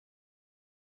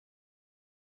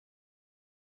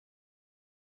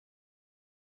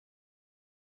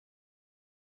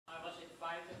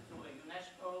invited to a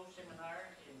UNESCO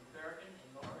seminar in Bergen in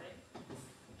Norway,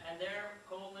 and there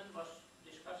Coleman was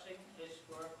discussing his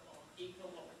work on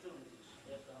equal opportunities.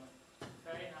 He has done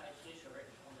very nice research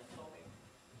on that topic,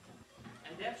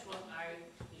 and that's what I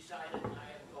decided I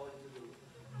am going to do.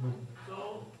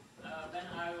 So when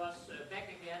I was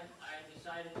back again, I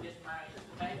decided with my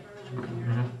paper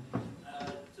here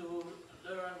to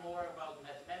learn more about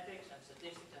mathematics and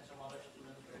statistics, and some other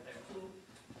students were there too.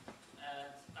 And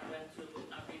I went to,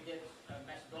 we did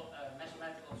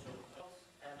mathematical solutions,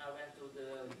 and I went to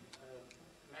the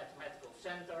mathematical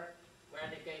center where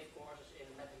they gave courses in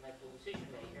mathematical decision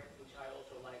making, which I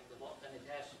also liked a lot, and it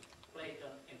has played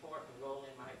an important role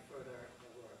in my further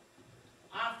work.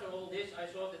 After all this, I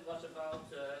thought it was about,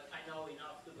 I know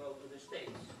enough to go to the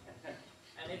States.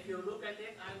 And if you look at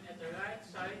it, I'm at the right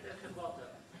side at the bottom.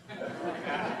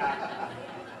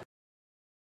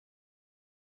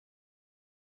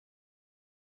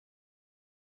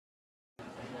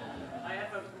 I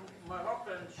have a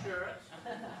Moroccan shirt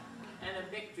and a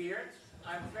big beard.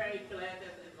 I'm very glad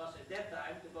that it was at that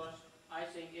time, because I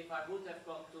think if I would have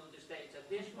gone to the States at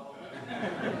this moment,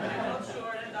 I'm not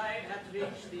sure that I had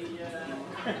reached the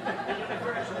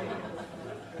university.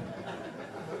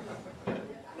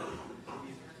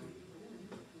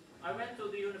 I went to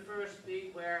the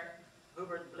university where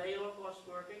Hubert Blaylock was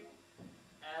working,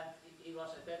 and he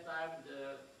was at that time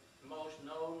the most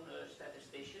known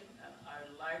statistician, and I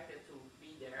liked it to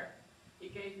be there. He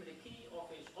gave me the key of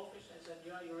his office and said,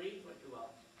 yeah, you read what you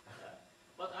want.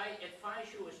 But I advise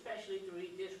you especially to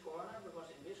read this corner, because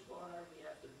in this corner we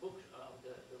have the books of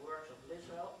the works of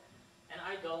Liswell, and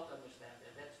I don't understand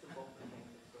it. That's too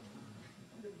complicated.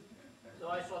 So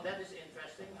I thought that is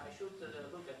interesting. I should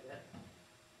look at that.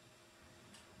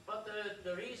 But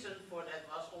the reason for that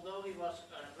was, although he was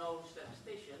a known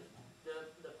statistician,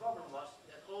 the problem was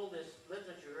that all this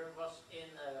literature was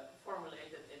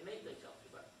formulated in matrix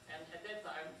algebra. And at that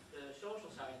time, the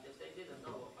social scientists, they didn't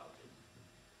know about it.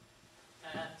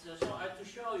 And so to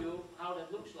show you how that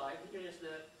looks like, here is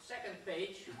the second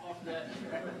page of the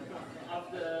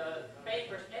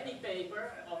papers. Any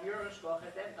paper of Euroscope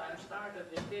at that time started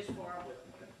with this formula.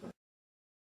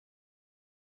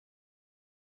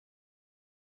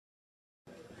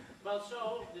 Well,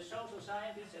 so the social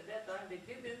scientists at that time, they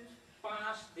didn't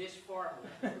pass this formula.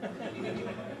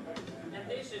 And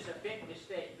this is a big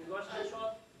mistake, because I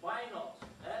thought, why not?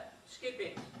 Skip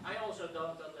it. I also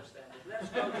don't understand it. Let's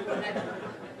go to the next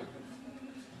page.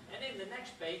 And in the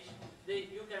next page,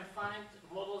 you can find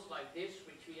models like this,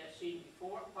 which we have seen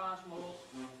before, past models,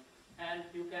 and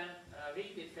you can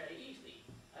read it very easily.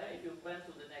 If you went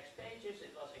to the next pages,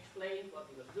 it was explained what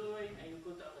he was doing, and you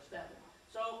could understand it.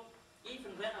 So,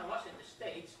 even when I was in the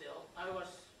States still, I was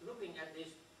looking at this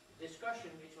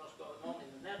discussion which was going on in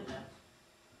the Netherlands.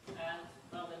 And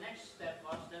well, the next step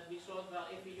was that we thought, well,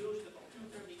 if we use the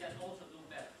computer, we can also do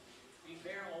better. We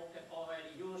were already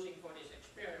using for these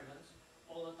experiments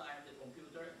all the time the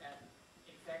computer, and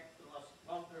in fact there was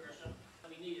one person,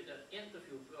 we needed an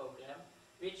interview program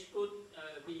which could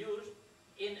be used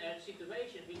in a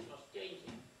situation which was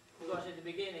changing. Because in the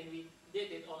beginning we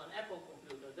did it on an Apple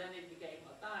computer, then it became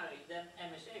Atari, then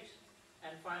MSX,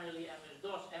 and finally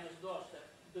MS-DOS. MS-DOS,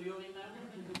 do you remember?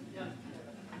 Yeah.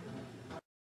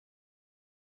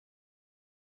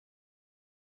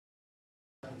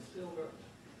 Still works.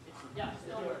 Yeah,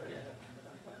 still works, yeah.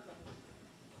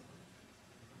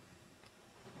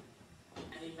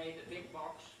 And he made a big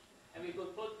box, and we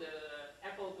could put the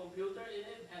Apple computer in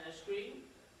it and a screen,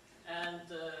 and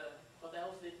what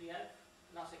else did we have?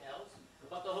 Nothing else.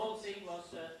 But the whole thing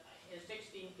was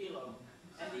 16 kilo.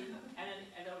 And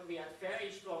we had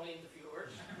very strong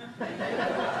interviewers.